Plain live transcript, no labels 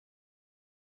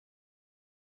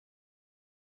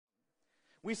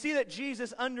We see that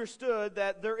Jesus understood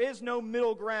that there is no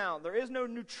middle ground. There is no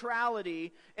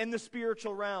neutrality in the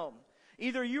spiritual realm.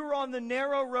 Either you're on the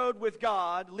narrow road with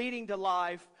God, leading to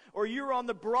life, or you're on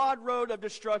the broad road of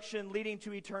destruction, leading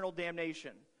to eternal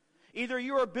damnation. Either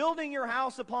you are building your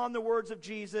house upon the words of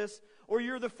Jesus, or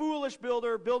you're the foolish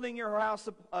builder building your house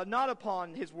not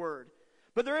upon his word.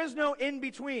 But there is no in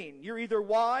between. You're either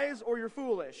wise or you're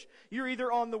foolish. You're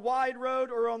either on the wide road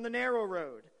or on the narrow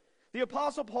road. The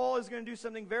Apostle Paul is going to do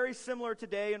something very similar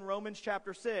today in Romans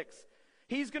chapter 6.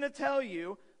 He's going to tell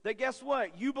you that guess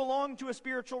what? You belong to a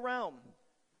spiritual realm.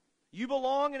 You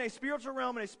belong in a spiritual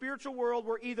realm, in a spiritual world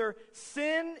where either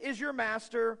sin is your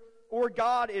master or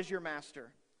God is your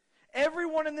master.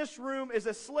 Everyone in this room is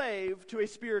a slave to a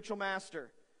spiritual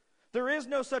master. There is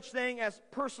no such thing as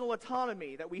personal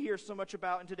autonomy that we hear so much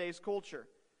about in today's culture.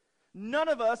 None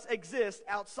of us exist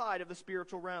outside of the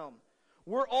spiritual realm.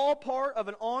 We're all part of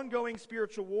an ongoing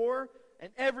spiritual war,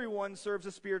 and everyone serves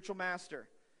a spiritual master.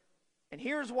 And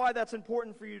here's why that's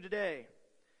important for you today.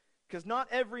 Because not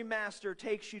every master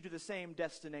takes you to the same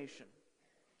destination.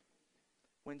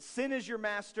 When sin is your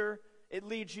master, it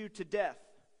leads you to death.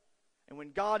 And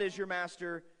when God is your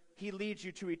master, he leads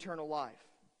you to eternal life.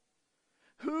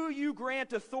 Who you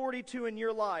grant authority to in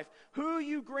your life, who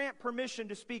you grant permission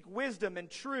to speak wisdom and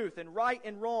truth and right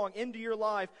and wrong into your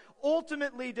life,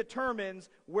 ultimately determines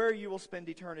where you will spend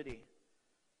eternity.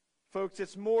 Folks,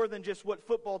 it's more than just what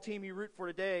football team you root for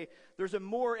today. There's a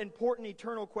more important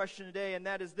eternal question today, and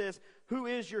that is this: who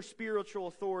is your spiritual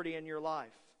authority in your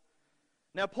life?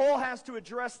 Now, Paul has to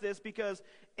address this because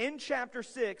in chapter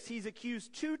 6, he's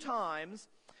accused 2 times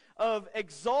of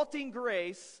exalting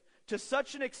grace to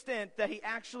such an extent that he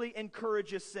actually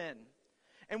encourages sin.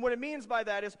 And what it means by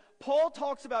that is Paul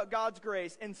talks about God's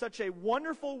grace in such a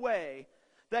wonderful way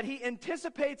that he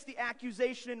anticipates the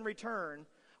accusation in return.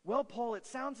 Well, Paul, it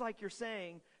sounds like you're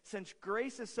saying, since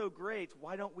grace is so great,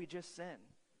 why don't we just sin?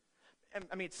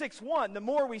 I mean, 6:1, the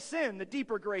more we sin, the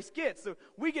deeper grace gets. So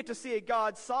we get to see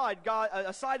a side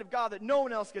of God that no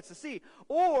one else gets to see.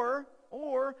 Or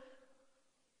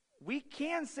we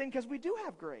can sin because we do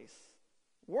have grace.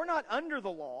 We're not under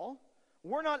the law.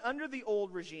 We're not under the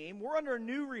old regime. We're under a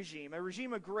new regime, a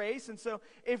regime of grace. And so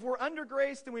if we're under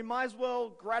grace, then we might as well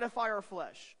gratify our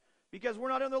flesh because we're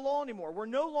not under the law anymore. We're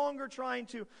no longer trying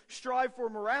to strive for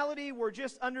morality. We're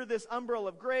just under this umbrella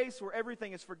of grace where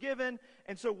everything is forgiven.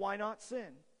 And so why not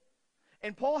sin?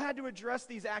 And Paul had to address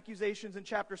these accusations in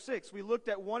chapter 6. We looked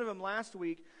at one of them last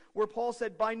week where Paul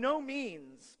said, by no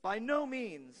means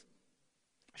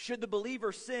should the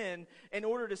believer sin in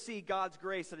order to see God's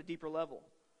grace at a deeper level.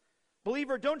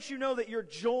 Believer, don't you know that you're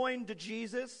joined to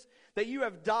Jesus, that you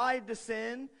have died to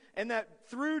sin, and that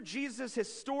through Jesus'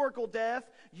 historical death,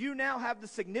 you now have the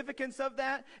significance of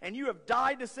that, and you have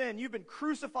died to sin. You've been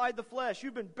crucified the flesh.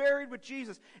 You've been buried with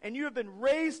Jesus, and you have been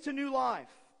raised to new life.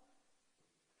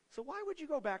 So why would you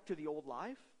go back to the old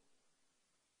life?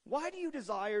 Why do you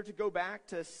desire to go back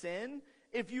to sin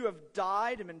if you have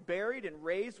died and been buried and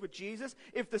raised with Jesus?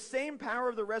 If the same power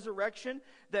of the resurrection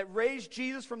that raised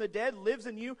Jesus from the dead lives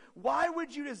in you, why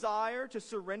would you desire to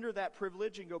surrender that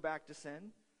privilege and go back to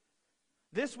sin?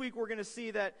 This week we're going to see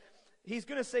that he's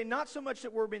going to say not so much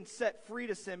that we're being set free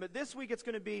to sin, but this week it's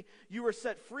going to be you were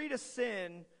set free to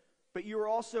sin, but you are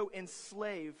also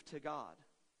enslaved to God.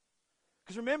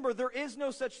 Because remember, there is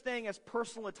no such thing as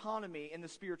personal autonomy in the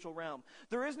spiritual realm.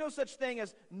 There is no such thing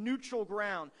as neutral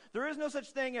ground. There is no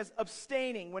such thing as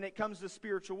abstaining when it comes to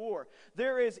spiritual war.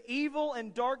 There is evil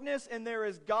and darkness, and there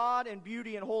is God and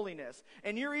beauty and holiness.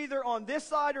 And you're either on this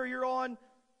side or you're on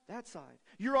that side.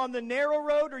 You're on the narrow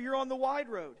road or you're on the wide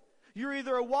road. You're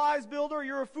either a wise builder or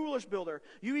you're a foolish builder.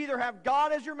 You either have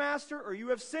God as your master or you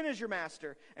have sin as your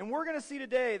master. And we're going to see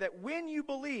today that when you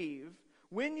believe,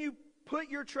 when you put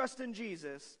your trust in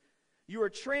Jesus, you are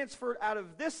transferred out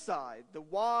of this side, the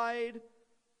wide,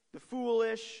 the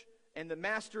foolish, and the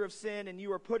master of sin, and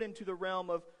you are put into the realm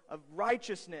of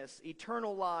righteousness,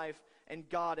 eternal life, and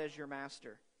God as your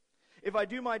master. If I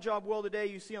do my job well today,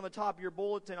 you see on the top of your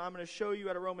bulletin, I'm going to show you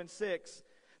out of Romans 6,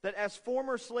 that as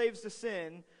former slaves to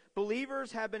sin,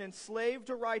 believers have been enslaved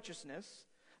to righteousness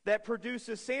that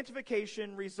produces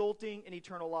sanctification resulting in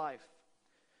eternal life.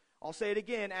 I'll say it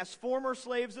again. As former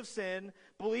slaves of sin,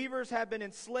 believers have been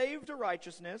enslaved to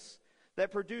righteousness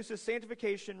that produces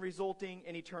sanctification resulting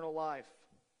in eternal life.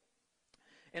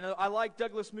 And I like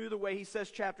Douglas Moo the way he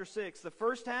says chapter 6. The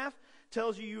first half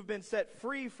tells you you've been set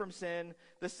free from sin.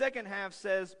 The second half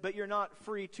says, but you're not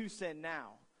free to sin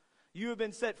now. You have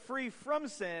been set free from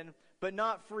sin, but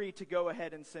not free to go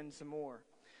ahead and sin some more.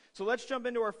 So let's jump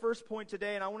into our first point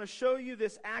today, and I want to show you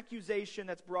this accusation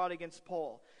that's brought against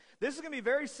Paul. This is going to be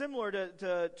very similar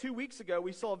to 2 weeks ago.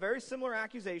 We saw a very similar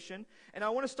accusation, and I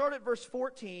want to start at verse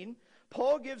 14.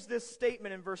 Paul gives this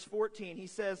statement in verse 14. He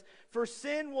says, "For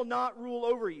sin will not rule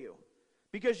over you,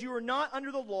 because you are not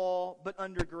under the law, but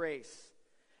under grace."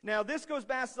 Now, this goes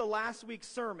back to the last week's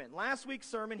sermon. Last week's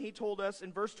sermon, he told us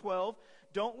in verse 12,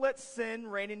 don't let sin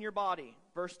reign in your body.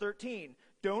 Verse 13,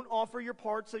 don't offer your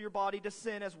parts of your body to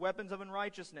sin as weapons of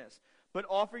unrighteousness, but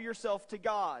offer yourself to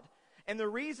God. And the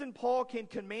reason Paul can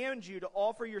command you to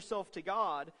offer yourself to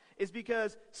God is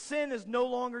because sin is no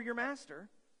longer your master.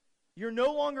 You're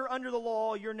no longer under the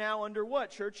law. You're now under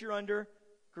what, church? You're under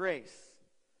grace.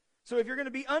 So if you're going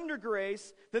to be under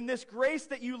grace, then this grace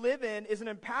that you live in is an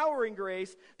empowering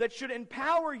grace that should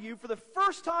empower you for the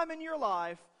first time in your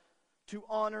life to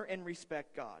honor and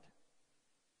respect God.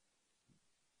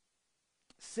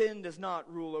 Sin does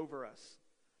not rule over us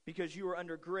because you are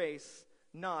under grace,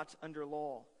 not under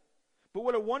law. But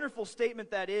what a wonderful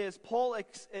statement that is. Paul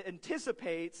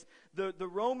anticipates the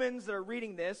Romans that are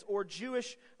reading this, or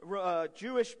Jewish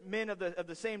men of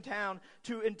the same town,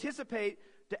 to anticipate,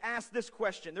 to ask this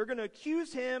question. They're going to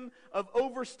accuse him of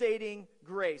overstating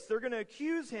grace. They're going to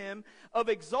accuse him of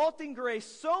exalting grace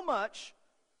so much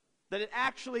that it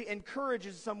actually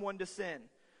encourages someone to sin.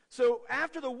 So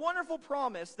after the wonderful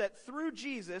promise that through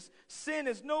Jesus, sin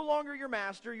is no longer your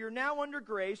master, you're now under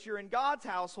grace, you're in God's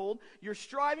household, you're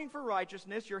striving for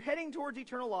righteousness, you're heading towards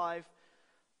eternal life,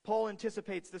 Paul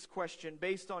anticipates this question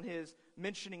based on his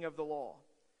mentioning of the law.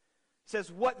 He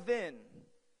says, what then?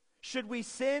 Should we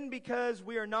sin because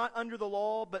we are not under the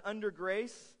law but under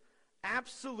grace?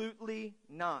 Absolutely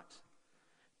not.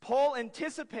 Paul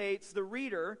anticipates the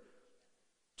reader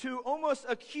to almost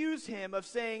accuse him of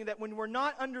saying that when we're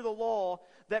not under the law,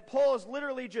 that Paul is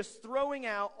literally just throwing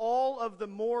out all of the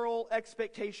moral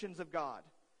expectations of God.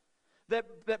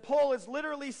 That Paul is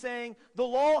literally saying the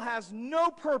law has no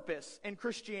purpose in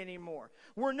Christianity anymore.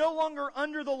 We're no longer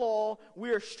under the law, we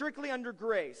are strictly under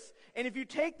grace. And if you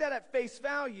take that at face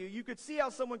value, you could see how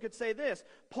someone could say this.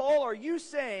 Paul, are you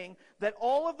saying that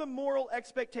all of the moral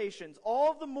expectations, all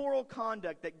of the moral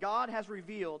conduct that God has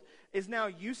revealed is now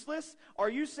useless? Are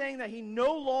you saying that he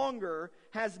no longer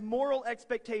has moral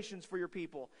expectations for your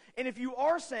people? And if you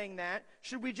are saying that,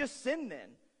 should we just sin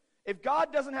then? If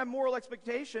God doesn't have moral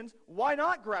expectations, why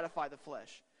not gratify the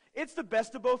flesh? It's the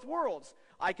best of both worlds.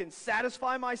 I can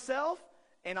satisfy myself,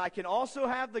 and I can also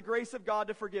have the grace of God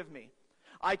to forgive me.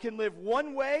 I can live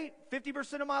one way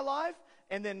 50% of my life,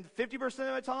 and then 50%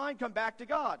 of the time come back to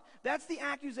God. That's the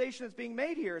accusation that's being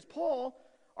made here. Is Paul,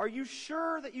 are you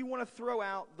sure that you want to throw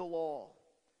out the law?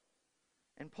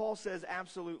 And Paul says,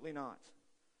 absolutely not.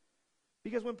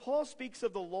 Because when Paul speaks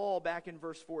of the law back in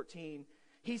verse 14,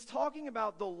 he's talking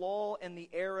about the law in the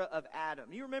era of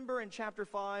Adam. You remember in chapter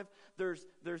 5, there's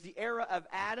the era of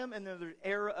Adam and then there's the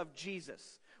era of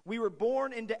Jesus. We were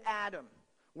born into Adam,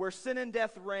 where sin and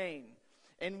death reign,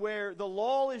 and where the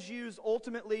law is used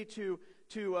ultimately to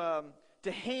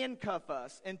handcuff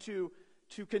us and to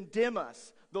condemn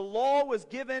us. The law was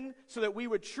given so that we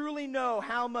would truly know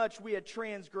how much we had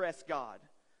transgressed God.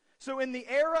 So in the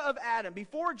era of Adam,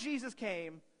 before Jesus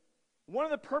came, one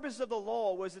of the purposes of the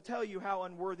law was to tell you how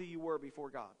unworthy you were before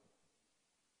God.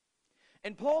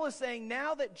 And Paul is saying,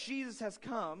 now that Jesus has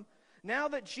come, now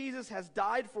that Jesus has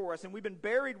died for us, and we've been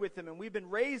buried with him, and we've been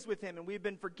raised with him, and we've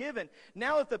been forgiven,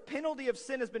 now that the penalty of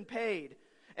sin has been paid,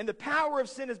 and the power of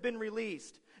sin has been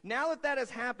released, now that that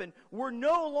has happened, we're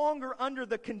no longer under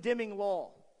the condemning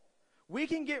law. We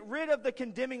can get rid of the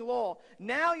condemning law.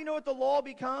 Now you know what the law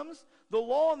becomes? The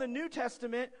law in the New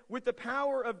Testament, with the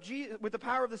power of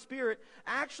the Spirit,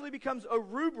 actually becomes a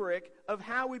rubric of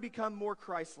how we become more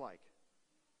Christ-like.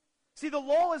 See, the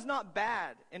law is not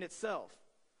bad in itself.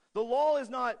 The law is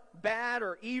not bad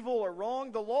or evil or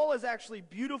wrong. The law is actually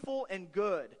beautiful and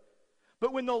good.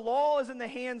 But when the law is in the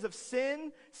hands of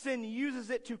sin, sin uses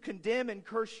it to condemn and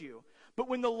curse you. But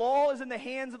when the law is in the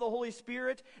hands of the Holy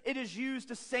Spirit, it is used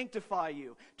to sanctify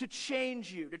you, to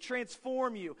change you, to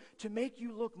transform you, to make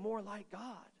you look more like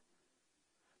God.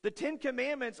 The 10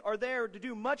 Commandments are there to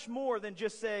do much more than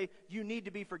just say you need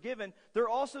to be forgiven. They're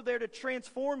also there to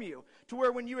transform you, to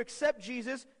where when you accept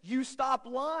Jesus, you stop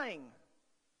lying.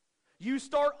 You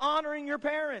start honoring your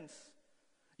parents.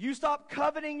 You stop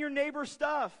coveting your neighbor's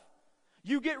stuff.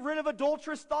 You get rid of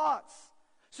adulterous thoughts.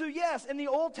 So yes, in the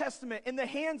Old Testament, in the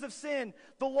hands of sin,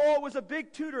 the law was a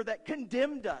big tutor that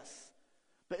condemned us.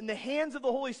 But in the hands of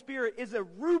the Holy Spirit is a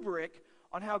rubric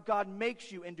on how God makes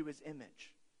you into his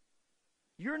image.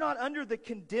 You're not under the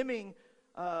condemning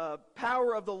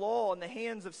power of the law in the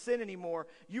hands of sin anymore.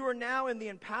 You are now in the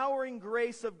empowering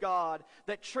grace of God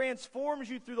that transforms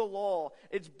you through the law.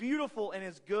 It's beautiful and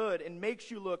it's good and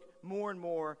makes you look more and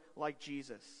more like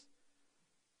Jesus.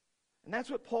 And that's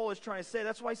what Paul is trying to say.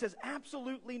 That's why he says,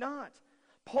 absolutely not.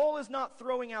 Paul is not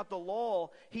throwing out the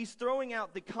law. He's throwing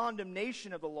out the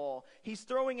condemnation of the law. He's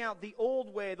throwing out the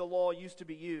old way the law used to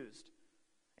be used.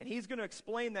 And he's going to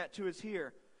explain that to us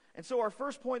here. And so our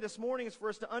first point this morning is for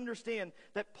us to understand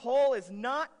that Paul is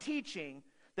not teaching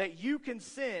that you can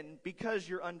sin because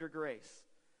you're under grace.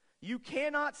 You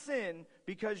cannot sin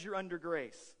because you're under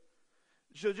grace.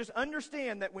 So just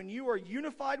understand that when you are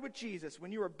unified with Jesus,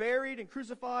 when you are buried and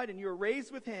crucified and you are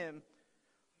raised with him,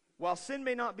 while sin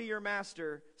may not be your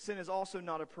master, sin is also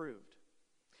not approved.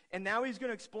 And now he's going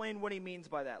to explain what he means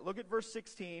by that. Look at verse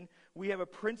 16. We have a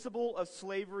principle of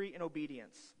slavery and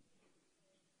obedience.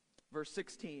 Verse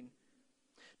 16.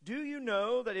 Do you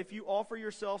know that if you offer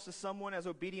yourselves to someone as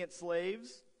obedient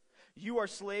slaves, you are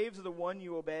slaves of the one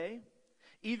you obey,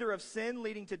 either of sin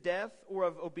leading to death or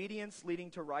of obedience leading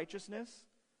to righteousness?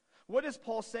 What is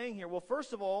Paul saying here? Well,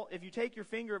 first of all, if you take your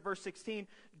finger at verse 16,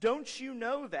 don't you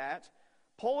know that?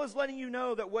 Paul is letting you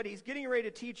know that what he's getting ready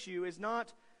to teach you is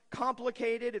not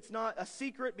complicated. It's not a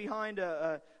secret behind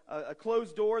a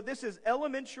closed door. This is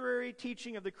elementary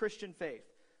teaching of the Christian faith.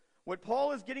 What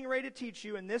Paul is getting ready to teach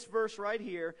you in this verse right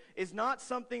here is not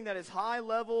something that is high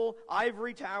level,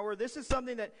 ivory tower. This is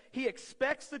something that he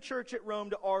expects the church at Rome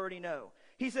to already know.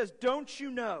 He says, don't you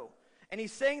know? And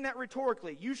he's saying that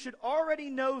rhetorically. You should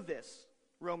already know this,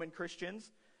 Roman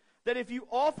Christians, that if you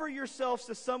offer yourselves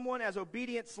to someone as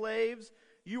obedient slaves,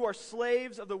 you are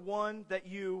slaves of the one that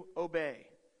you obey.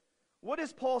 What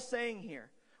is Paul saying here?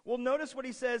 Well, notice what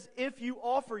he says, if you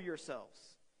offer yourselves.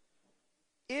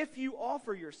 If you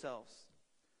offer yourselves.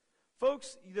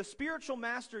 Folks, the spiritual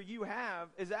master you have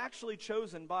is actually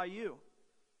chosen by you.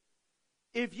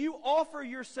 If you offer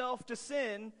yourself to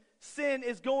sin, sin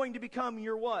is going to become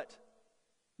your what?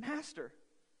 Master.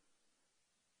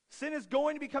 Sin is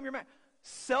going to become your master.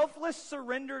 Selfless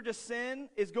surrender to sin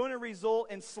is going to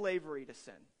result in slavery to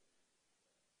sin.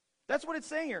 That's what it's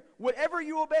saying here. Whatever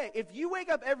you obey, if you wake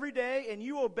up every day and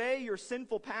you obey your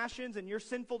sinful passions and your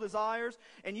sinful desires,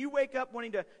 and you wake up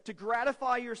wanting to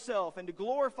gratify yourself and to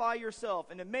glorify yourself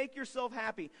and to make yourself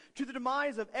happy to the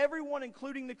demise of everyone,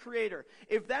 including the Creator,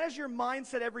 if that is your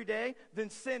mindset every day, then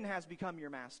sin has become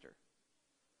your master.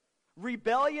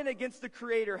 Rebellion against the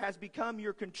Creator has become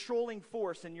your controlling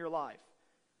force in your life.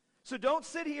 So don't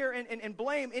sit here and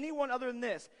blame anyone other than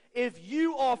this. If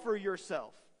you offer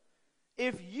yourself,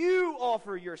 you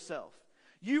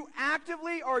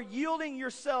actively are yielding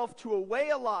yourself to a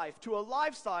way of life, to a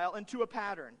lifestyle, and to a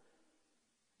pattern.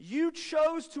 You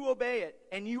chose to obey it,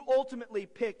 and you ultimately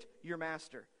picked your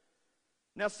master.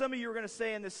 Now, some of you are going to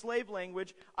say in this slave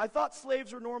language, I thought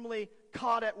slaves were normally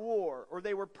caught at war, or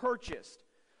they were purchased.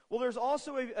 Well, there's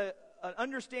also an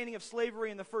understanding of slavery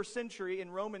in the first century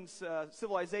in Roman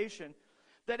civilization,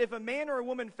 that if a man or a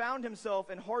woman found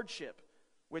himself in hardship,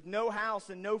 with no house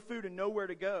and no food and nowhere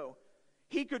to go,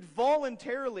 he could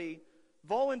voluntarily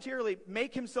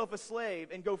make himself a slave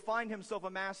and go find himself a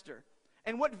master.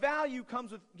 And what value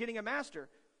comes with getting a master?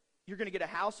 You're going to get a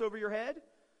house over your head.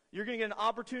 You're going to get an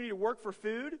opportunity to work for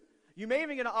food. You may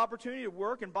even get an opportunity to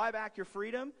work and buy back your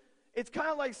freedom. It's kind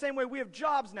of like the same way we have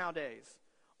jobs nowadays.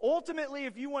 Ultimately,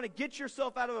 if you want to get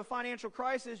yourself out of a financial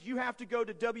crisis, you have to go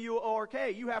to work.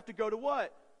 You have to go to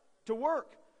what? To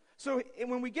work. So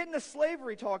when we get into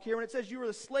slavery talk here, when it says you are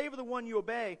the slave of the one you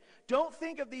obey, don't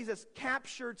think of these as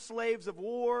captured slaves of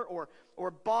war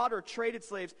or bought or traded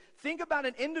slaves. Think about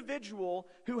an individual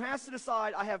who has to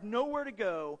decide, I have nowhere to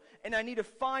go, and I need to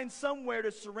find somewhere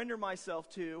to surrender myself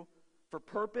to for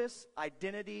purpose,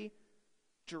 identity,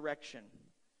 direction.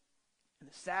 And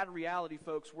the sad reality,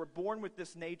 folks, we're born with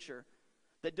this nature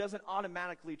that doesn't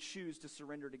automatically choose to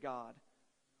surrender to God.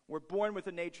 We're born with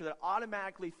a nature that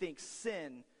automatically thinks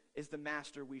sin is the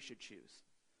master we should choose.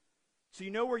 So you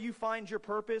know where you find your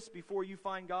purpose before you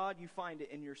find God? You find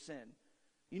it in your sin.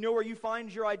 You know where you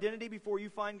find your identity before you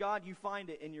find God? You find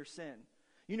it in your sin.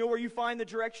 You know where you find the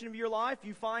direction of your life?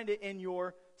 You find it in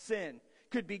your sin.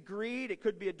 It could be greed, it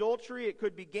could be adultery, it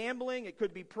could be gambling, it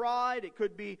could be pride, it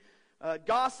could be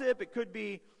gossip, it could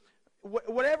be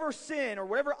whatever sin or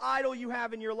whatever idol you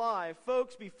have in your life.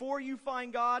 Folks, before you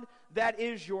find God, that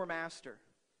is your master.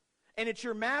 And it's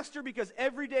your master because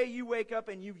every day you wake up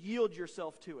and you yield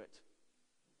yourself to it.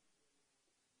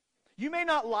 You may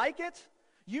not like it.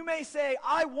 You may say,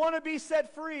 I want to be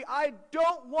set free. I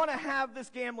don't want to have this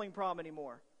gambling problem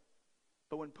anymore.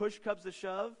 But when push comes to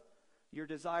shove, your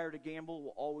desire to gamble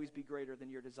will always be greater than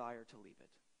your desire to leave it.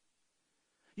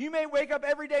 You may wake up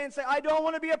every day and say, I don't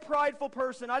want to be a prideful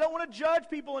person. I don't want to judge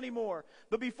people anymore.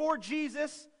 But before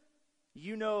Jesus,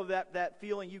 you know that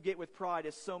feeling you get with pride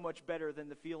is so much better than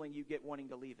the feeling you get wanting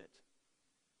to leave it.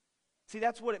 See,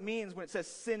 that's what it means when it says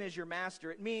sin is your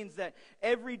master. It means that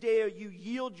every day you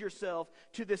yield yourself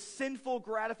to this sinful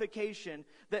gratification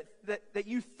that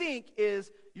you think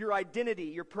is your identity,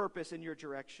 your purpose, and your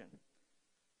direction.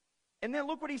 And then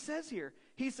look what he says here.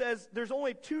 He says there's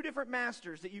only two different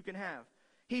masters that you can have.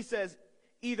 He says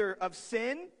either of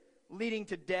sin leading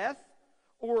to death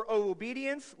or of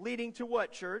obedience leading to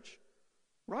what, church?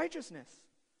 Righteousness.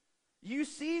 You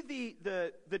see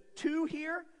the two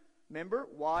here? Remember,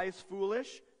 wise,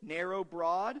 foolish, narrow,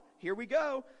 broad. Here we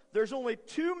go. There's only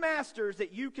two masters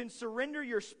that you can surrender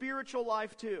your spiritual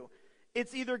life to.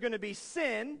 It's either going to be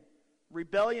sin,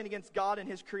 rebellion against God and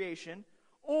his creation,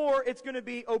 or it's going to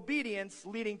be obedience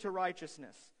leading to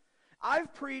righteousness.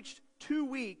 I've preached 2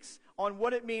 weeks on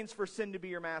what it means for sin to be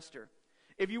your master.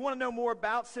 If you want to know more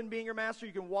about sin being your master,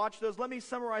 you can watch those. Let me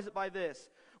summarize it by this.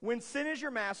 When sin is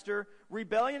your master,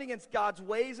 rebellion against God's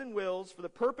ways and wills for the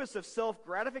purpose of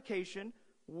self-gratification,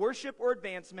 worship, or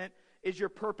advancement is your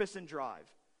purpose and drive.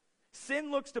 Sin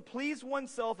looks to please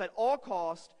oneself at all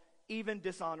cost, even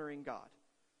dishonoring God.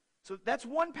 So that's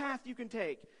one path you can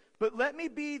take. But let me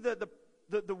be the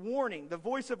warning, the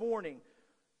voice of warning.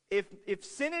 If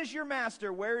sin is your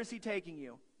master, where is he taking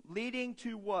you? Leading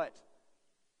to what?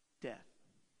 Death.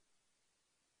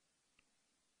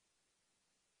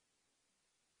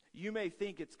 You may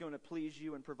think it's going to please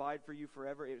you and provide for you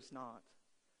forever. It's not.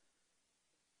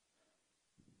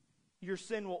 Your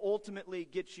sin will ultimately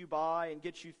get you by and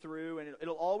get you through, and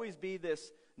it'll always be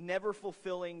this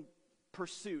never-fulfilling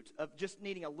pursuit of just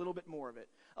needing a little bit more of it.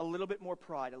 A little bit more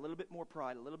pride, a little bit more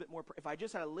pride, a little bit more. If I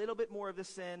just had a little bit more of the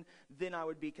sin, then I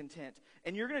would be content.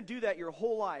 And you're going to do that your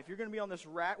whole life. You're going to be on this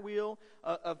rat wheel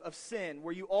of sin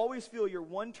where you always feel you're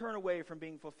one turn away from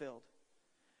being fulfilled.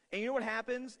 And you know what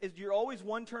happens is you're always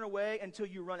one turn away until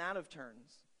you run out of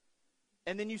turns.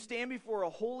 And then you stand before a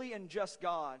holy and just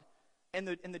God, and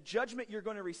the judgment you're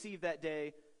going to receive that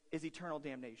day is eternal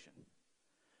damnation.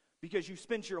 Because you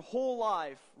spent your whole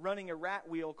life running a rat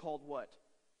wheel called what?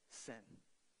 Sin.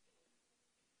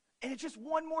 And it's just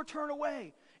one more turn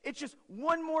away. It's just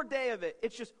one more day of it.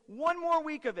 It's just one more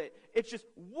week of it. It's just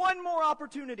one more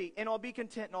opportunity, and I'll be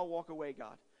content and I'll walk away,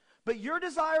 God. But your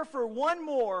desire for one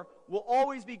more will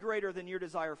always be greater than your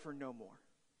desire for no more.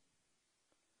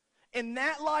 And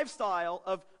that lifestyle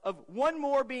of one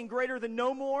more being greater than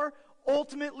no more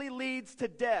ultimately leads to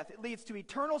death. It leads to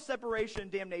eternal separation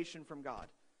and damnation from God.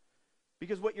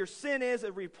 Because what your sin is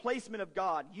a replacement of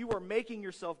God. You are making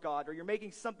yourself God, or you're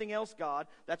making something else God.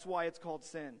 That's why it's called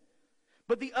sin.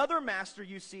 But the other master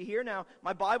you see here, now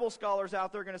my Bible scholars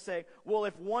out there are going to say, well,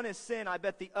 if one is sin, I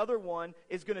bet the other one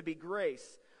is going to be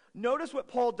grace. Notice what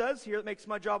Paul does here that makes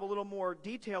my job a little more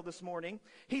detailed this morning.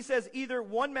 He says either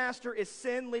one master is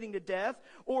sin leading to death,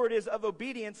 or it is of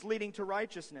obedience leading to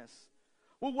righteousness.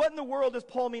 Well, what in the world does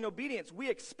Paul mean obedience? We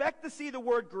expect to see the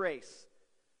word grace.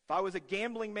 If I was a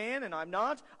gambling man, and I'm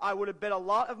not, I would have bet a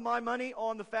lot of my money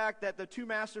on the fact that the two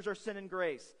masters are sin and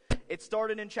grace. It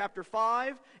started in chapter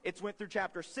 5. It went through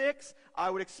chapter 6. I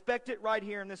would expect it right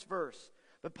here in this verse.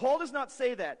 But Paul does not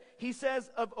say that. He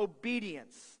says of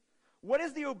obedience. What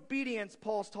is the obedience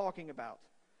Paul's talking about?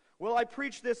 Well, I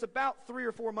preached this about 3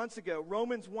 or 4 months ago,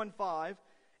 Romans 1:5.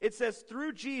 It says,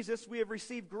 through Jesus we have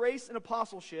received grace and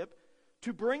apostleship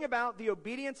to bring about the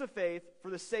obedience of faith for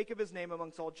the sake of his name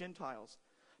amongst all Gentiles.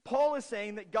 Paul is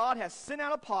saying that God has sent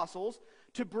out apostles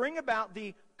to bring about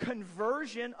the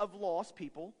conversion of lost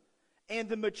people and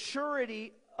the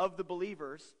maturity of the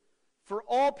believers for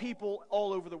all people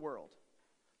all over the world.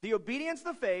 The obedience of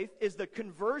the faith is the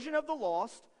conversion of the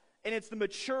lost, and it's the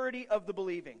maturity of the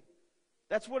believing.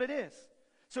 That's what it is.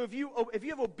 So if you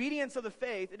have obedience of the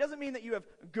faith, it doesn't mean that you have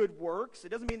good works. It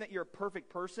doesn't mean that you're a perfect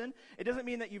person. It doesn't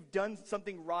mean that you've done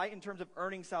something right in terms of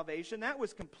earning salvation. That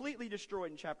was completely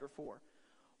destroyed in chapter 4.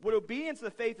 What obedience of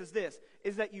the faith is this,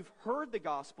 is that you've heard the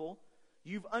gospel,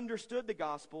 you've understood the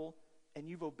gospel, and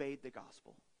you've obeyed the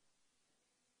gospel.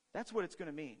 That's what it's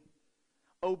going to mean.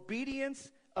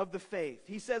 Obedience of the faith.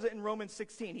 He says it in Romans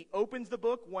 16. He opens the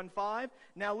book, 1:5.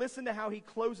 Now listen to how he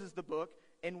closes the book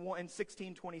in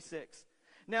 16:26.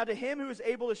 Now to him who is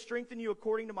able to strengthen you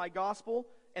according to my gospel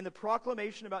and the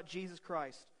proclamation about Jesus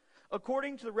Christ,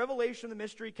 according to the revelation of the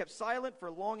mystery kept silent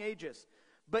for long ages,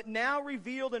 but now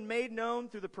revealed and made known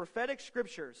through the prophetic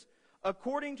scriptures,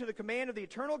 according to the command of the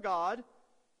eternal God,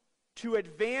 to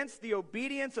advance the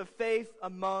obedience of faith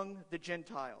among the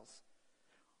Gentiles.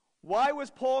 Why was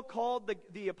Paul called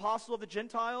the apostle of the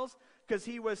Gentiles? Because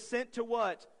he was sent to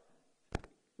what?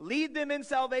 lead them in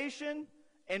salvation,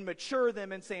 and mature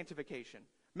them in sanctification.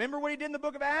 Remember what he did in the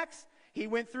book of Acts? He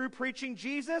went through preaching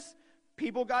Jesus.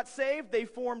 People got saved. They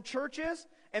formed churches.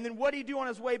 And then what did he do on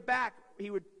his way back? He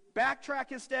would backtrack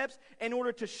his steps in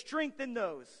order to strengthen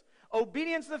those.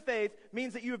 Obedience to the faith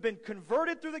means that you have been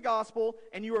converted through the gospel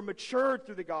and you are matured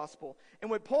through the gospel. And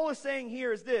what Paul is saying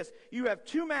here is this. You have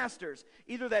two masters.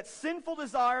 Either that sinful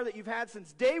desire that you've had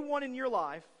since day one in your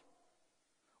life,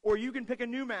 or you can pick a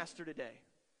new master today.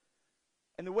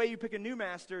 And the way you pick a new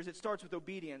master is it starts with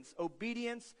obedience.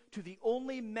 Obedience to the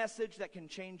only message that can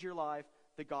change your life,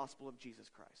 the gospel of Jesus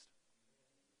Christ.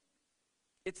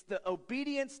 It's the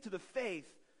obedience to the faith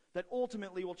that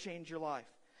ultimately will change your life.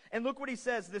 And look what he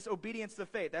says, this obedience to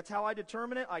faith. That's how I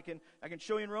determine it. I can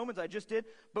show you in Romans, I just did.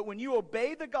 But when you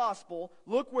obey the gospel,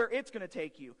 look where it's going to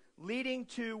take you. Leading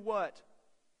to what?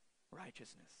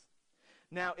 Righteousness.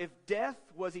 Now, if death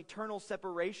was eternal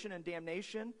separation and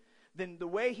damnation, then the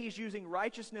way he's using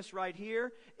righteousness right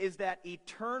here is that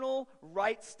eternal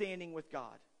right standing with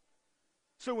God.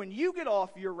 So when you get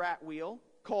off your rat wheel,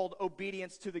 called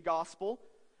obedience to the gospel,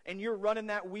 and you're running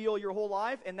that wheel your whole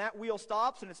life, and that wheel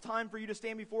stops, and it's time for you to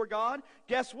stand before God,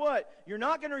 guess what? You're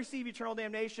not going to receive eternal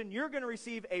damnation. You're going to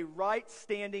receive a right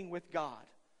standing with God.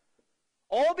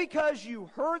 All because you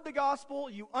heard the gospel,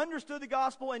 you understood the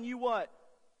gospel, and you what?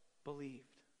 Believed.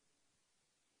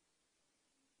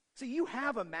 See, you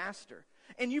have a master.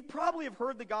 And you probably have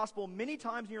heard the gospel many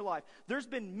times in your life. There's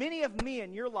been many of me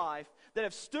in your life that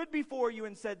have stood before you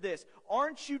and said this,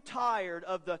 aren't you tired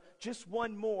of the just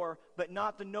one more, but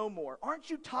not the no more? Aren't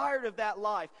you tired of that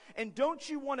life? And don't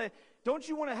you want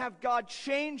to have God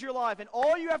change your life? And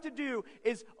all you have to do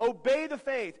is obey the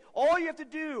faith. All you have to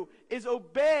do is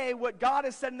obey what God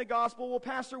has said in the gospel. Well,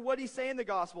 Pastor, what did he say in the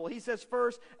gospel? He says,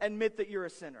 first, admit that you're a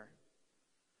sinner.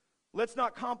 Let's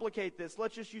not complicate this.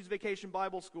 Let's just use Vacation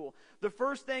Bible School. The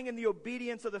first thing in the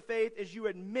obedience of the faith is you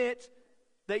admit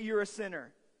that you're a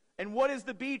sinner. And what is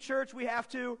the B, church? We have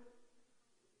to,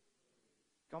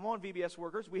 come on, VBS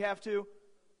workers, we have to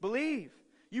believe.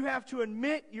 You have to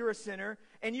admit you're a sinner,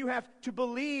 and you have to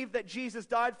believe that Jesus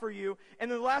died for you. And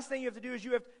then the last thing you have to do is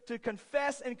you have to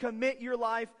confess and commit your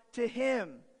life to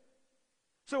Him.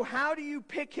 So how do you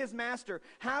pick his master?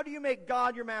 How do you make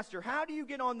God your master? How do you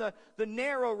get on the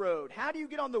narrow road? How do you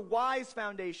get on the wise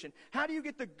foundation? How do you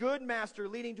get the good master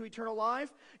leading to eternal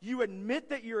life? You admit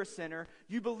that you're a sinner.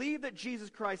 You believe that Jesus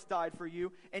Christ died for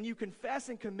you. And you confess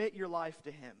and commit your life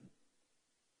to him.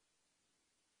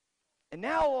 And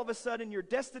now all of a sudden your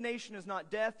destination is not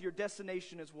death. Your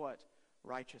destination is what?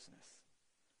 Righteousness.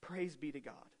 Praise be to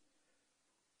God.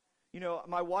 You know,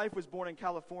 my wife was born in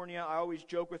California. I always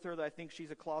joke with her that I think she's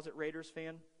a closet Raiders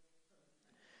fan.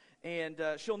 And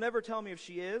she'll never tell me if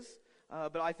she is,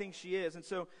 but I think she is. And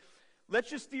so let's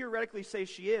just theoretically say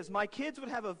she is. My kids would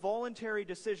have a voluntary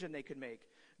decision they could make.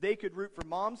 They could root for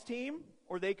mom's team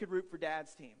or they could root for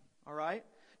dad's team, all right?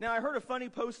 Now, I heard a funny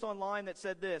post online that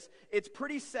said this. It's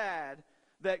pretty sad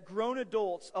that grown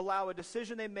adults allow a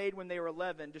decision they made when they were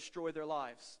 11 destroy their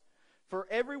lives. For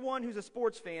everyone who's a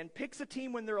sports fan, picks a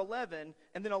team when they're 11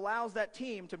 and then allows that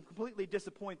team to completely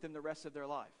disappoint them the rest of their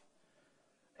life.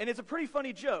 And it's a pretty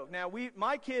funny joke. Now,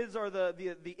 my kids are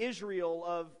the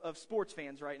Israel of sports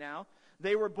fans right now.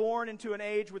 They were born into an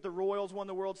age with the Royals won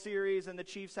the World Series and the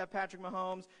Chiefs have Patrick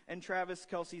Mahomes and Travis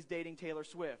Kelce's dating Taylor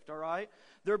Swift, all right?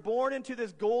 They're born into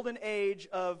this golden age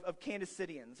of Kansas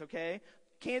Cityans, okay?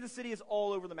 Kansas City is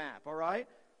all over the map, all right?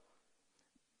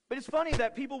 But it's funny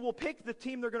that people will pick the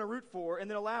team they're going to root for and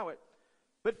then allow it.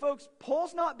 But folks,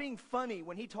 Paul's not being funny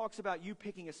when he talks about you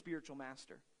picking a spiritual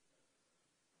master.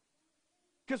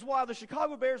 Because while the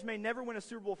Chicago Bears may never win a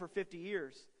Super Bowl for 50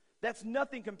 years, that's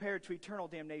nothing compared to eternal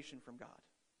damnation from God.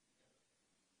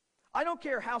 I don't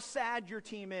care how sad your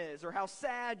team is or how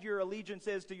sad your allegiance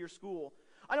is to your school.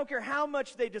 I don't care how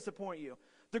much they disappoint you.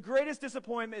 The greatest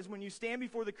disappointment is when you stand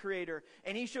before the Creator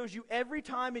and He shows you every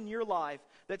time in your life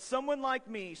that someone like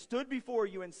me stood before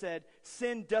you and said,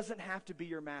 sin doesn't have to be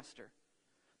your master.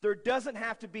 There doesn't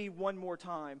have to be one more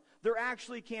time. There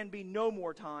actually can be no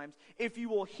more times if you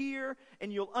will hear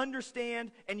and you'll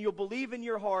understand and you'll believe in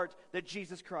your heart that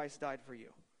Jesus Christ died for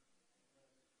you.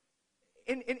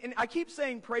 And I keep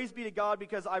saying praise be to God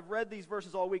because I've read these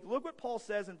verses all week. Look what Paul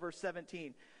says in verse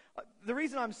 17. The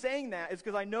reason I'm saying that is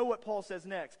because I know what Paul says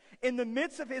next. In the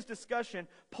midst of his discussion,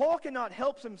 Paul cannot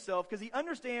help himself because he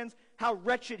understands how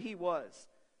wretched he was.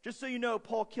 Just so you know,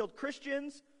 Paul killed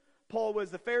Christians. Paul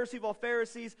was the Pharisee of all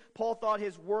Pharisees. Paul thought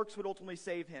his works would ultimately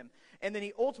save him. And then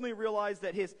he ultimately realized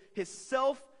that his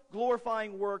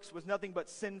self-glorifying works was nothing but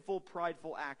sinful,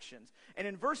 prideful actions. And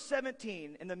in verse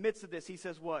 17, in the midst of this, he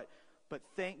says what? But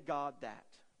thank God that.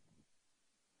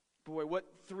 Boy, what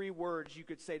 3 words you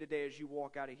could say today as you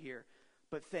walk out of here.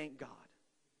 But thank God.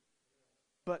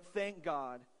 But thank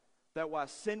God that while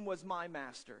sin was my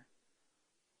master,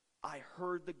 I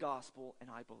heard the gospel and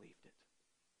I believed it.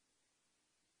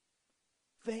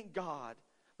 Thank God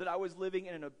that I was living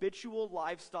in an habitual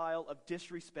lifestyle of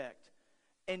disrespect,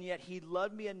 and yet he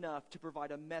loved me enough to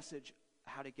provide a message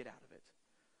how to get out of it.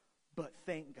 But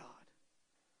thank God.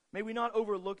 May we not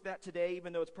overlook that today,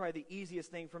 even though it's probably the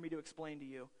easiest thing for me to explain to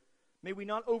you. May we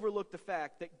not overlook the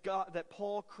fact that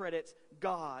Paul credits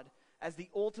God as the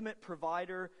ultimate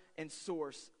provider and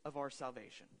source of our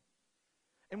salvation.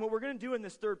 And what we're going to do in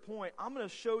this third point, I'm going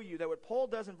to show you that what Paul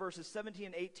does in verses 17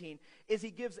 and 18 is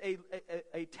he gives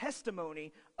a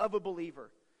testimony of a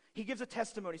believer. He gives a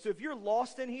testimony. So if you're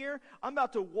lost in here, I'm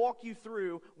about to walk you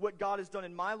through what God has done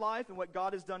in my life and what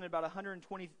God has done in about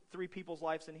 123 people's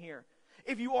lives in here.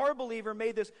 If you are a believer,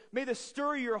 may this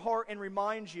stir your heart and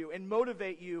remind you and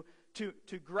motivate you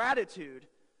to gratitude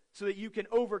so that you can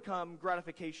overcome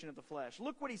gratification of the flesh.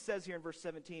 Look what he says here in verse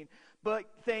 17. But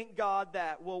thank God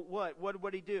that, well, what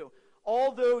did he do?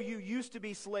 Although you used to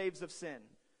be slaves of sin.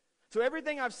 So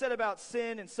everything I've said about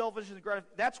sin and selfishness and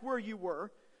gratification, that's where you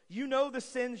were. You know the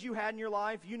sins you had in your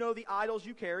life. You know the idols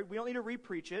you carried. We don't need to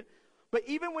repreach it. But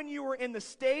even when you were in the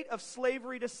state of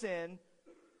slavery to sin,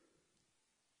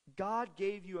 God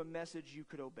gave you a message you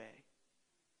could obey.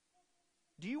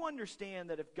 Do you understand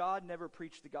that if God never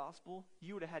preached the gospel,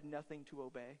 you would have had nothing to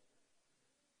obey?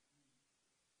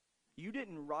 You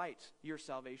didn't write your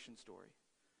salvation story.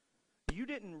 You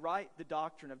didn't write the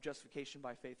doctrine of justification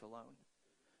by faith alone.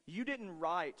 You didn't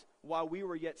write, while we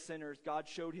were yet sinners, God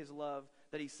showed his love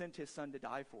that he sent his son to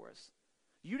die for us.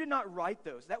 You did not write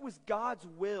those. That was God's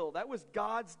will. That was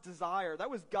God's desire. That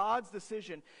was God's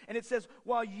decision. And it says,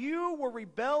 while you were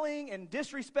rebelling and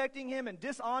disrespecting him and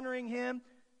dishonoring him,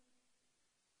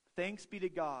 thanks be to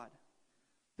God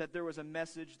that there was a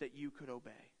message that you could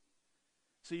obey.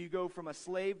 So you go from a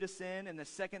slave to sin, and the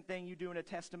second thing you do in a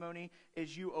testimony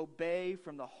is you obey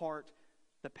from the heart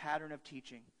the pattern of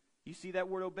teaching. You see that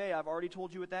word obey? I've already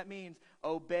told you what that means.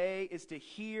 Obey is to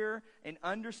hear and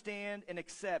understand and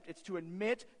accept. It's to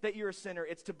admit that you're a sinner.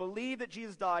 It's to believe that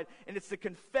Jesus died, and it's to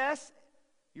confess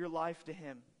your life to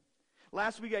him.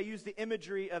 Last week I used the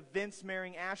imagery of Vince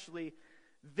marrying Ashley.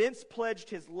 Vince pledged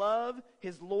his love,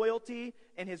 his loyalty,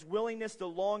 and his willingness to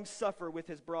long suffer with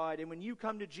his bride. And when you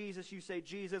come to Jesus, you say,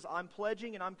 Jesus, I'm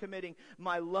pledging and I'm committing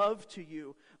my love to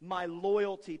you, my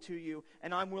loyalty to you,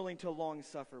 and I'm willing to long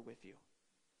suffer with you.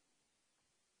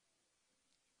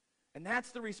 And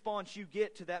that's the response you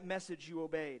get to that message you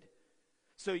obeyed.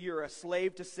 So you're a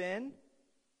slave to sin,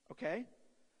 okay?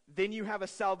 Then you have a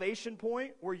salvation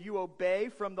point where you obey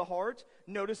from the heart.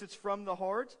 Notice it's from the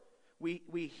heart.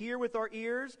 We hear with our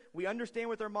ears, we understand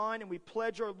with our mind, and we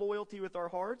pledge our loyalty with our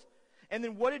heart. And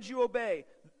then what did you obey?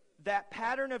 That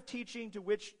pattern of teaching to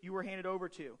which you were handed over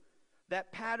to.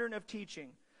 That pattern of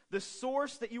teaching. The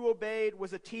source that you obeyed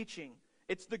was a teaching.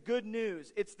 It's the good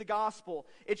news. It's the gospel.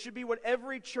 It should be what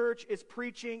every church is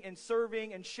preaching and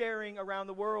serving and sharing around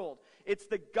the world. It's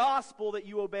the gospel that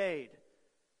you obeyed.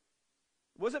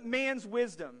 It wasn't man's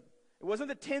wisdom. It wasn't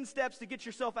the 10 steps to get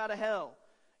yourself out of hell.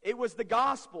 It was the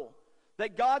gospel.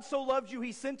 That God so loved you,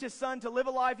 he sent his son to live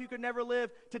a life you could never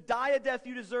live, to die a death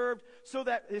you deserved, so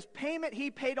that his payment he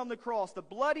paid on the cross, the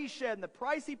blood he shed and the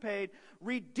price he paid,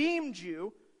 redeemed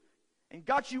you and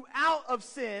got you out of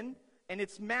sin and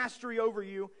its mastery over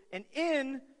you and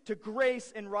into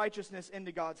grace and righteousness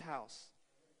into God's house.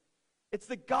 It's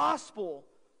the gospel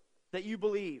that you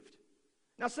believed.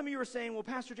 Now some of you are saying, well,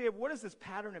 Pastor Jacob, what is this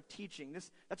pattern of teaching?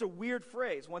 That's a weird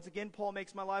phrase. Once again, Paul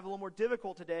makes my life a little more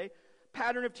difficult today.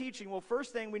 Pattern of teaching. Well,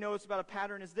 first thing we know it's about a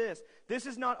pattern is this. This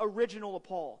is not original to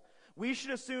Paul. We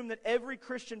should assume that every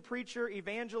Christian preacher,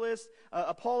 evangelist,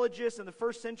 apologist in the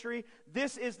first century,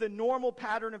 this is the normal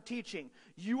pattern of teaching.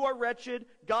 You are wretched.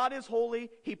 God is holy.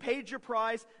 He paid your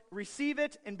price. Receive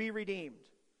it and be redeemed.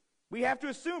 We have to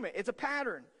assume it. It's a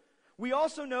pattern. We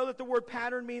also know that the word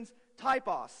pattern means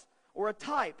typos, or a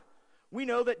type. We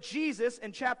know that Jesus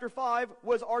in chapter 5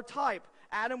 was our type.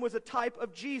 Adam was a type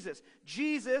of Jesus.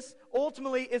 Jesus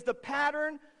ultimately is the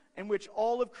pattern in which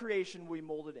all of creation will be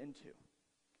molded into.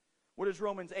 What does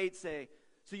Romans 8 say?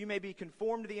 So you may be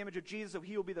conformed to the image of Jesus, so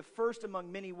he will be the first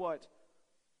among many what?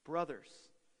 Brothers.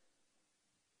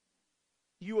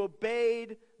 You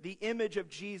obeyed the image of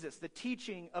Jesus, the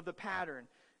teaching of the pattern.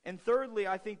 And thirdly,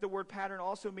 I think the word pattern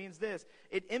also means this.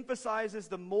 It emphasizes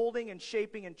the molding and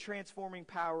shaping and transforming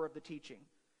power of the teaching.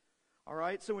 All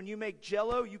right, so when you make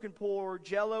Jell-O, you can pour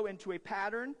Jell-O into a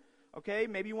pattern. Okay,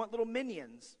 maybe you want little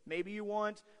minions. Maybe you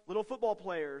want little football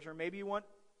players, or maybe you want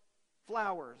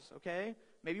flowers. Okay,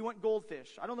 Maybe you want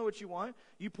goldfish. I don't know what you want.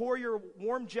 You pour your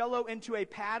warm Jell-O into a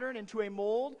pattern, into a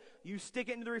mold. You stick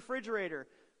it into the refrigerator.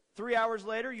 3 hours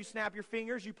later, you snap your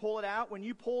fingers, you pull it out. When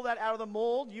you pull that out of the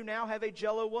mold, you now have a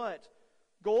Jell-O what?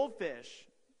 Goldfish,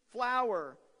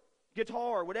 flower,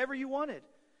 guitar, whatever you wanted.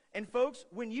 And folks,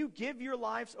 when you give your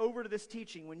lives over to this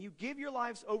teaching, when you give your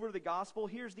lives over to the gospel,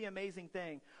 here's the amazing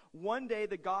thing. One day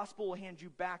the gospel will hand you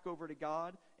back over to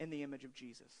God in the image of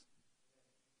Jesus.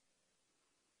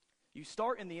 You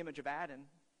start in the image of Adam.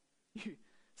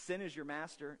 Sin is your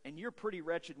master, and you're pretty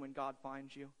wretched when God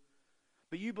finds you.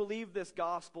 But you believe this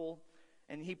gospel,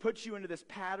 and he puts you into this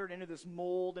pattern, into this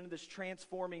mold, into this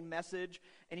transforming message.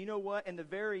 And you know what? In the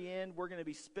very end, we're going to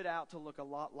be spit out to look a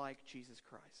lot like Jesus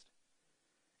Christ.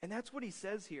 And that's what he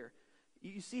says here.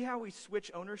 You see how we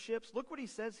switch ownerships? Look what he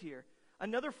says here.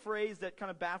 Another phrase that kind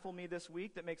of baffled me this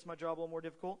week that makes my job a little more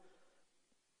difficult.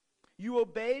 You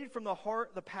obeyed from the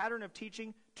heart the pattern of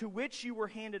teaching to which you were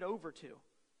handed over to.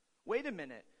 Wait a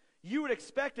minute. You would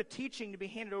expect a teaching to be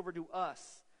handed over to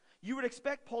us. You would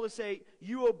expect Paul to say,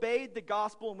 you obeyed the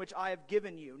gospel in which I have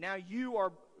given you. Now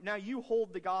you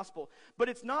hold the gospel. But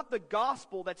it's not the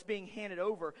gospel that's being handed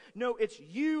over. No, it's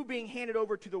you being handed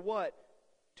over to the what?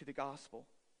 To the gospel.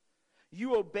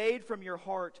 You obeyed from your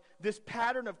heart this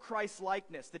pattern of Christ's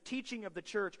likeness, the teaching of the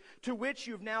church, to which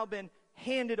you've now been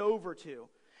handed over to.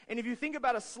 And if you think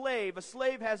about a slave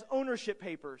has ownership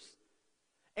papers.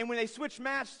 And when they switch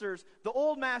masters, the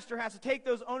old master has to take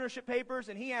those ownership papers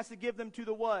and he has to give them to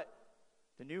the what?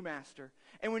 The new master.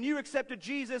 And when you accepted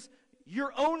Jesus,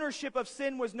 your ownership of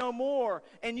sin was no more,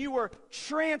 and you were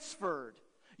transferred.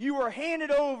 You were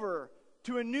handed over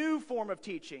to a new form of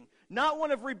teaching. Not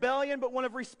one of rebellion, but one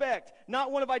of respect.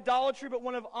 Not one of idolatry, but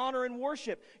one of honor and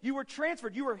worship. You were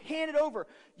transferred. You were handed over.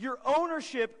 Your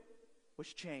ownership was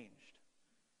changed.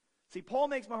 See, Paul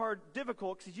makes my heart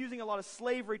difficult because he's using a lot of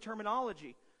slavery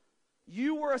terminology.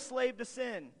 You were a slave to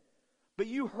sin, but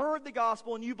you heard the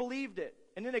gospel and you believed it.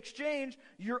 And in exchange,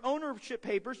 your ownership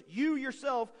papers, you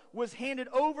yourself, was handed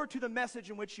over to the message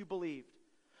in which you believed.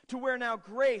 To where now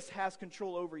grace has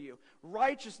control over you.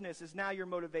 Righteousness is now your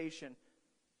motivation.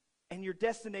 And your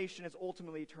destination is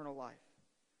ultimately eternal life.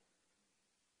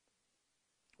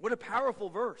 What a powerful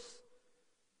verse.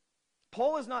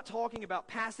 Paul is not talking about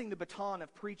passing the baton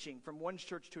of preaching from one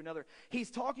church to another. He's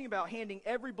talking about handing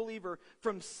every believer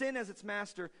from sin as its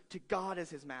master to God as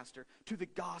his master, to the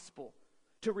gospel,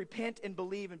 to repent and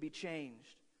believe and be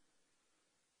changed.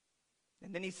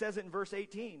 And then he says it in verse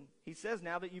 18. He says,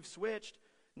 now that you've switched,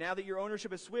 now that your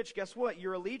ownership has switched, guess what?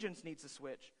 Your allegiance needs to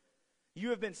switch. You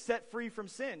have been set free from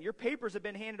sin. Your papers have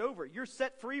been handed over. You're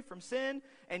set free from sin,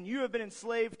 and you have been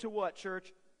enslaved to what,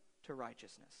 church? To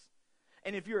righteousness.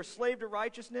 And if you're a slave to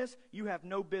righteousness, you have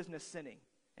no business sinning.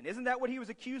 And isn't that what he was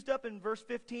accused of in verse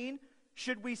 15?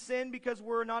 Should we sin because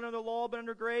we're not under the law but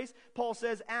under grace? Paul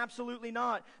says, absolutely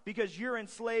not, because you're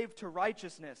enslaved to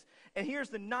righteousness. And here's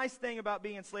the nice thing about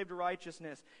being enslaved to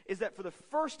righteousness, is that for the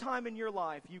first time in your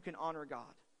life, you can honor God.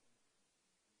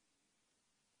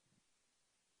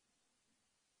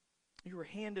 You were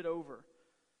handed over,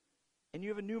 and you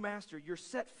have a new master. You're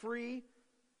set free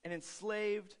and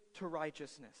enslaved to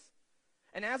righteousness.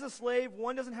 And as a slave,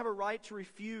 one doesn't have a right to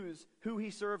refuse who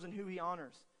he serves and who he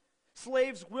honors.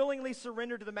 Slaves willingly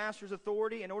surrender to the master's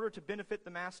authority in order to benefit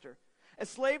the master. The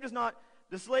slave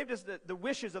does the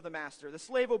wishes of the master. The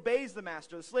slave obeys the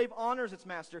master. The slave honors its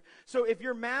master. So if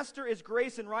your master is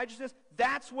grace and righteousness,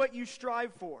 that's what you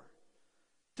strive for.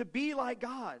 To be like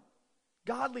God.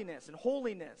 Godliness and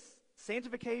holiness.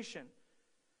 Sanctification.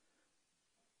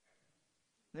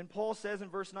 Then Paul says in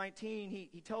verse 19,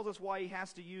 he tells us why he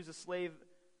has to use a slave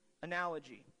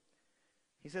analogy.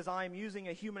 He says, I am using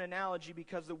a human analogy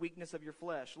because of the weakness of your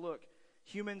flesh. Look,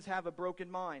 humans have a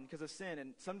broken mind because of sin,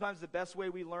 and sometimes the best way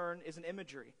we learn is an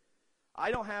imagery. I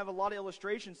don't have a lot of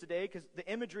illustrations today because the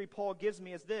imagery Paul gives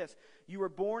me is this. You were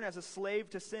born as a slave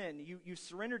to sin. You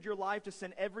surrendered your life to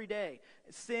sin every day.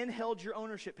 Sin held your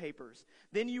ownership papers.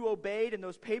 Then you obeyed, and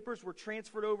those papers were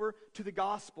transferred over to the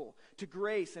gospel, to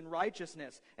grace and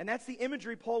righteousness. And that's the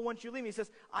imagery Paul wants you to leave. He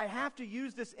says, I have to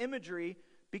use this imagery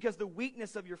because the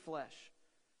weakness of your flesh.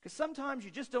 Because sometimes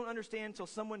you just don't understand until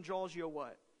someone draws you a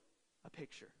what? A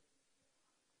picture.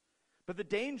 But the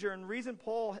danger, and the reason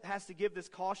Paul has to give this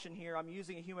caution here, I'm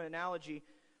using a human analogy,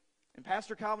 and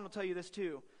Pastor Calvin will tell you this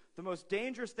too. The most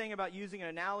dangerous thing about using an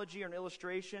analogy or an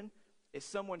illustration is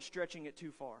someone stretching it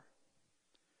too far.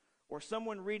 Or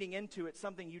someone reading into it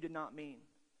something you did not mean.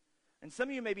 And some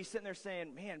of you may be sitting there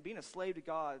saying, man, being a slave to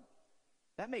God,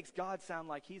 that makes God sound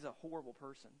like he's a horrible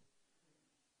person.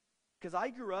 Because I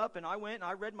grew up and I went and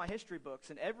I read my history books,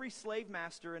 and every slave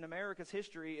master in America's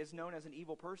history is known as an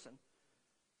evil person.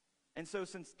 And so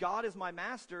since God is my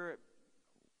master,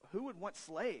 who would want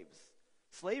slaves?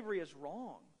 Slavery is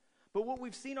wrong. But what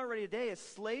we've seen already today is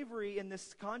slavery in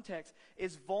this context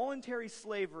is voluntary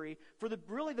slavery for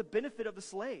really the benefit of the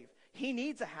slave. He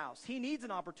needs a house. He needs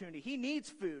an opportunity. He needs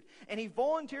food. And he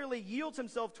voluntarily yields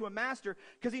himself to a master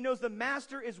because he knows the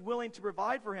master is willing to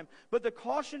provide for him. But the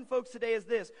caution, folks, today is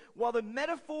this. While the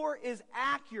metaphor is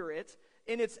accurate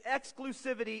in its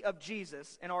exclusivity of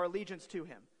Jesus and our allegiance to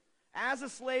him, as a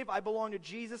slave, I belong to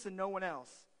Jesus and no one else.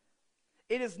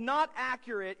 It is not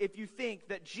accurate if you think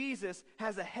that Jesus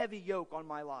has a heavy yoke on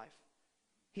my life.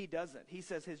 He doesn't. He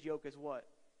says his yoke is what?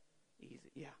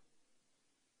 Easy. Yeah.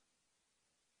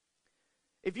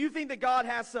 If you think that God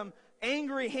has some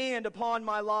angry hand upon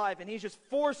my life and he's just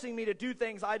forcing me to do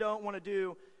things I don't want to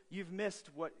do, you've missed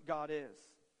what God is.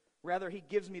 Rather, he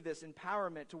gives me this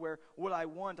empowerment to where what I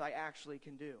want I actually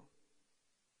can do.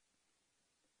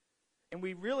 And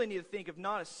we really need to think of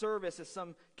not a service as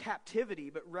some captivity,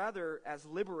 but rather as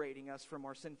liberating us from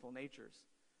our sinful natures.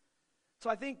 So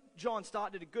I think John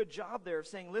Stott did a good job there of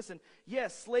saying, listen,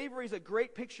 yes, slavery is a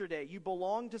great picture day. You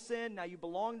belong to sin, now you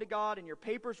belong to God, and your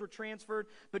papers were transferred.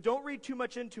 But don't read too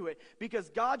much into it, because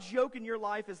God's yoke in your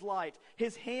life is light.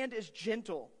 His hand is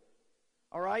gentle.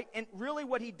 All right? And really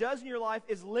what he does in your life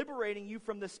is liberating you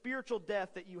from the spiritual death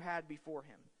that you had before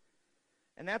him.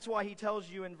 And that's why he tells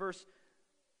you in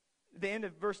the end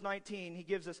of verse 19, he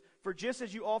gives us, for just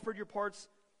as you offered your parts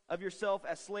of yourself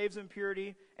as slaves of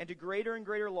impurity and to greater and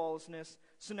greater lawlessness,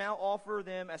 so now offer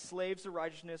them as slaves to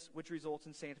righteousness, which results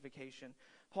in sanctification.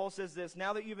 Paul says this,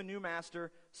 now that you have a new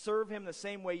master, serve him the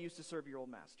same way you used to serve your old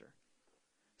master.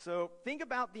 So think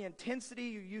about the intensity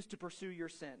you used to pursue your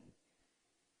sin.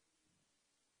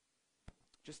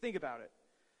 Just think about it.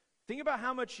 Think about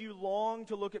how much you long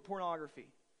to look at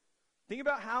pornography. Think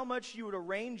about how much you would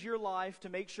arrange your life to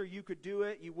make sure you could do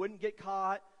it, you wouldn't get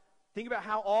caught. Think about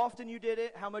how often you did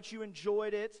it, how much you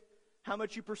enjoyed it, how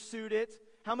much you pursued it,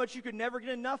 how much you could never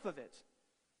get enough of it.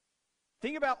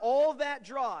 Think about all that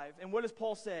drive, and what does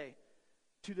Paul say?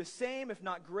 To the same, if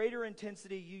not greater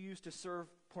intensity you used to serve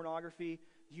pornography,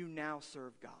 you now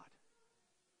serve God.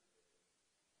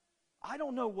 I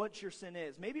don't know what your sin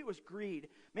is. Maybe it was greed.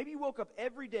 Maybe you woke up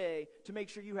every day to make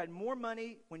sure you had more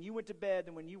money when you went to bed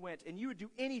than when you went, and you would do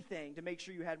anything to make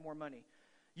sure you had more money.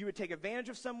 You would take advantage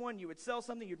of someone, you would sell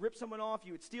something, you'd rip someone off,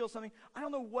 you would steal something. I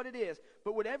don't know what it is,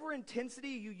 but whatever intensity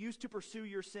you used to pursue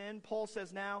your sin, Paul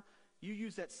says now, you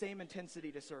use that same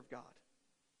intensity to serve God.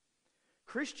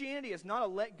 Christianity is not a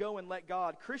let go and let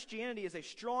God. Christianity is a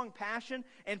strong passion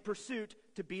and pursuit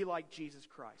to be like Jesus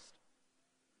Christ.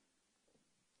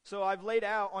 So I've laid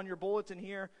out on your bulletin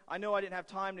here, I know I didn't have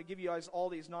time to give you guys all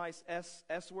these nice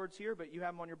S words here, but you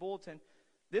have them on your bulletin.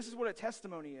 This is what a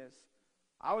testimony is.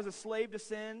 I was a slave to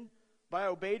sin, but I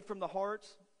obeyed from the heart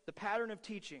the pattern of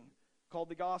teaching called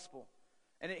the gospel.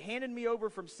 And it handed me over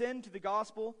from sin to the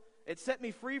gospel. It set me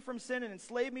free from sin and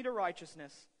enslaved me to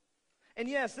righteousness. And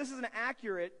yes, this is an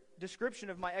accurate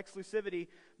description of my exclusivity,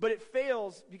 but it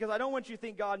fails because I don't want you to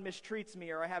think God mistreats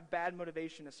me or I have bad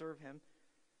motivation to serve him.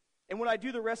 And what I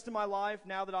do the rest of my life,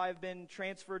 now that I have been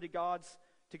transferred to God's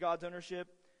ownership,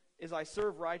 is I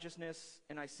serve righteousness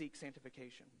and I seek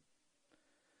sanctification.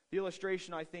 The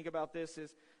illustration I think about this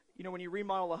is, when you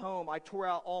remodel a home, I tore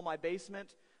out all my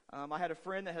basement. I had a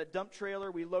friend that had a dump trailer.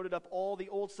 We loaded up all the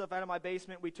old stuff out of my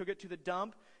basement. We took it to the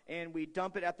dump, and we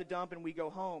dump it at the dump, and we go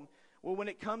home. Well, when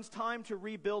it comes time to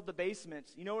rebuild the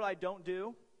basement, you know what I don't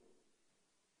do?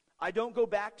 I don't go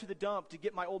back to the dump to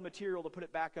get my old material to put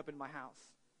it back up in my house.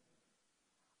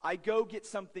 I go get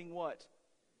something what?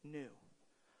 New.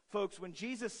 Folks, when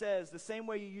Jesus says the same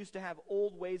way you used to have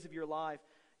old ways of your life,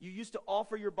 you used to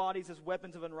offer your bodies as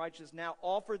weapons of unrighteousness, now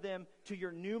offer them to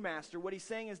your new master. What he's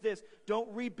saying is this,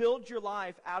 don't rebuild your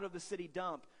life out of the city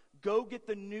dump. Go get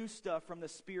the new stuff from the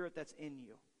Spirit that's in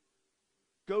you.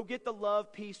 Go get the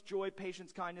love, peace, joy,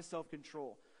 patience, kindness,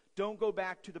 self-control. Don't go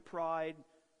back to the pride,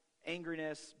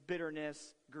 angriness,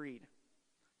 bitterness, greed.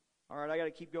 All right, I got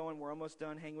to keep going. We're almost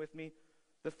done. Hang with me.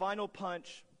 The final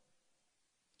punch.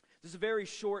 This is very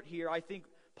short here. I think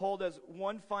Paul does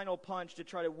one final punch to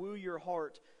try to woo your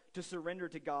heart to surrender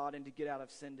to God and to get out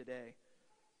of sin today.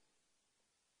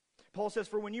 Paul says,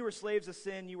 for when you were slaves of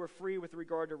sin, you were free with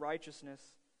regard to righteousness.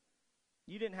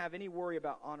 You didn't have any worry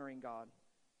about honoring God.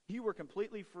 You were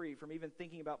completely free from even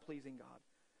thinking about pleasing God.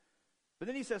 But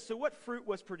then he says, so what fruit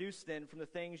was produced then from the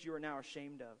things you are now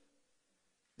ashamed of?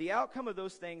 The outcome of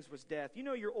those things was death. You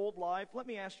know your old life. Let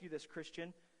me ask you this,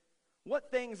 Christian.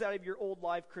 What things out of your old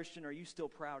life, Christian, are you still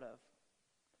proud of?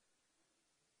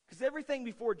 Because everything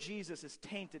before Jesus is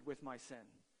tainted with my sin.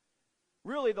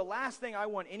 Really, the last thing I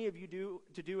want any of you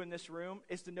to do in this room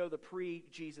is to know the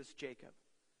pre-Jesus Jacob.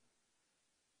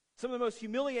 Some of the most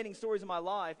humiliating stories of my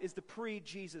life is the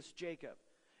pre-Jesus Jacob.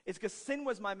 It's because sin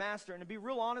was my master. And to be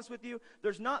real honest with you,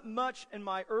 there's not much in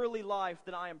my early life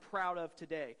that I am proud of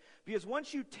today. Because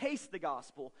once you taste the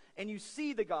gospel, and you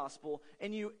see the gospel,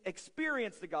 and you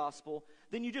experience the gospel,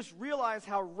 then you just realize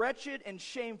how wretched and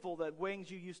shameful the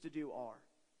things you used to do are.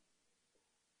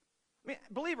 I mean,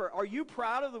 believer, are you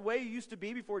proud of the way you used to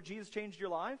be before Jesus changed your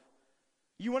life?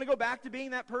 You want to go back to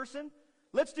being that person?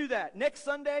 Let's do that. Next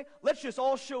Sunday, let's just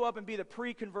all show up and be the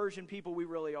pre-conversion people we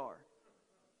really are.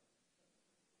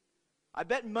 I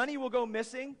bet money will go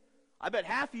missing. I bet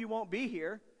half of you won't be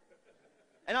here.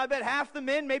 And I bet half the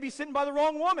men may be sitting by the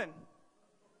wrong woman.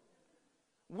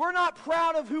 We're not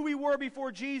proud of who we were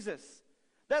before Jesus.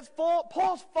 That's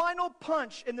Paul's final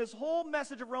punch in this whole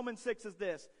message of Romans 6 is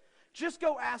this. Just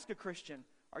go ask a Christian,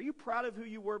 are you proud of who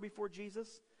you were before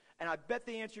Jesus? And I bet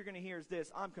the answer you're going to hear is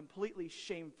this, I'm completely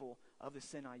shameful of the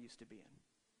sin I used to be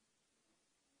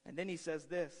in. And then he says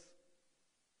this,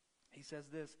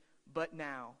 but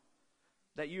now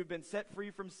that you've been set free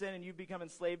from sin and you've become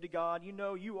enslaved to God, you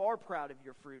know you are proud of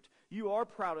your fruit. You are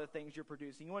proud of the things you're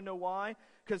producing. You want to know why?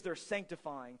 Because they're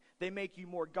sanctifying. They make you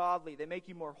more godly. They make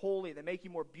you more holy. They make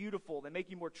you more beautiful. They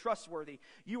make you more trustworthy.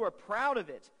 You are proud of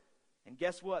it. And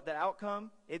guess what? The outcome,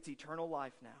 it's eternal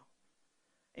life now.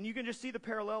 And you can just see the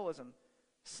parallelism.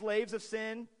 Slaves of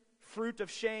sin, fruit of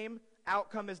shame,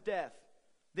 outcome is death.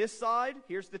 This side,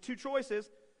 here's the two choices.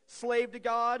 Slave to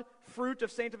God, fruit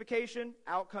of sanctification,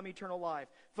 outcome eternal life.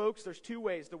 Folks, there's two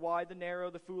ways, the wide, the narrow,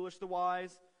 the foolish, the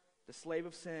wise, the slave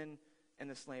of sin, and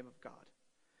the slave of God.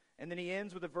 And then he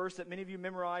ends with a verse that many of you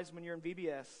memorized when you're in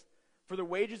VBS. For the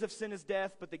wages of sin is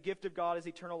death, but the gift of God is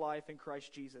eternal life in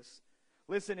Christ Jesus.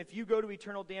 Listen, if you go to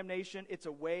eternal damnation, it's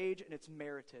a wage and it's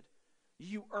merited.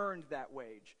 You earned that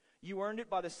wage. You earned it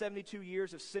by the 72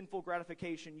 years of sinful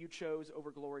gratification you chose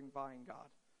over glorifying God.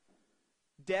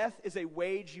 Death is a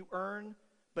wage you earn,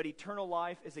 but eternal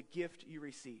life is a gift you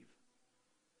receive.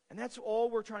 And that's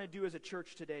all we're trying to do as a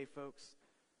church today, folks.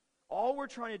 All we're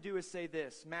trying to do is say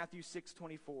this, Matthew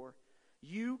 6:24.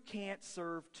 You can't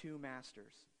serve two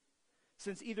masters,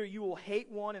 since either you will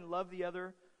hate one and love the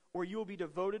other, or you will be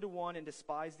devoted to one and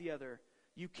despise the other.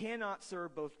 You cannot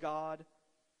serve both God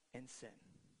and sin.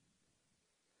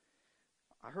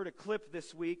 I heard a clip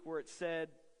this week where it said,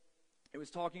 it was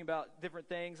talking about different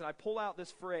things, and I pull out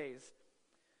this phrase,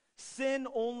 sin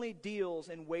only deals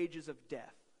in wages of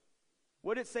death.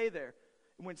 What did it say there?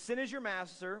 When sin is your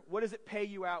master, what does it pay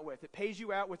you out with? It pays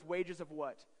you out with wages of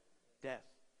what? Death.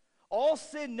 All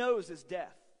sin knows is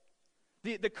death.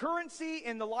 The currency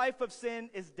in the life of sin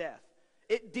is death.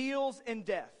 It deals in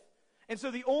death. And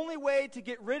so the only way to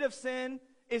get rid of sin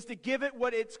is to give it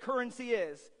what its currency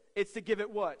is. It's to give it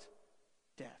what?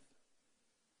 Death.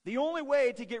 The only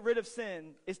way to get rid of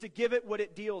sin is to give it what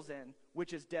it deals in,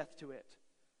 which is death to it.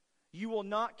 You will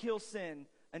not kill sin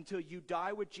until you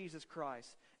die with Jesus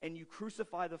Christ and you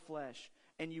crucify the flesh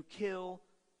and you kill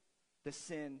the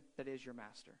sin that is your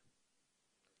master.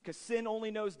 Because sin only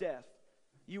knows death.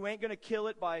 You ain't going to kill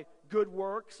it by good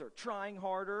works or trying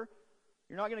harder.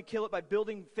 You're not going to kill it by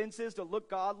building fences to look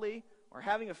godly or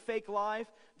having a fake life.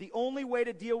 The only way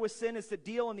to deal with sin is to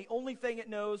deal in the only thing it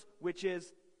knows, which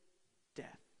is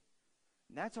death.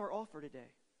 And that's our offer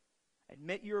today.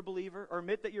 Admit you're a believer, or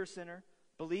admit that you're a sinner.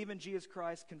 Believe in Jesus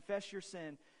Christ. Confess your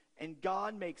sin. And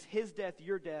God makes his death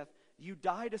your death. You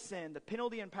die to sin. The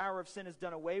penalty and power of sin is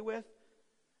done away with.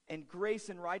 And grace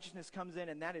and righteousness comes in,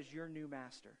 and that is your new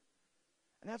master.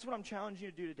 And that's what I'm challenging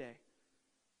you to do today.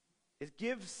 Is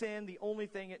give sin the only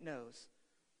thing it knows,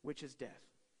 which is death.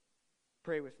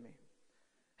 Pray with me.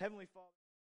 Heavenly Father.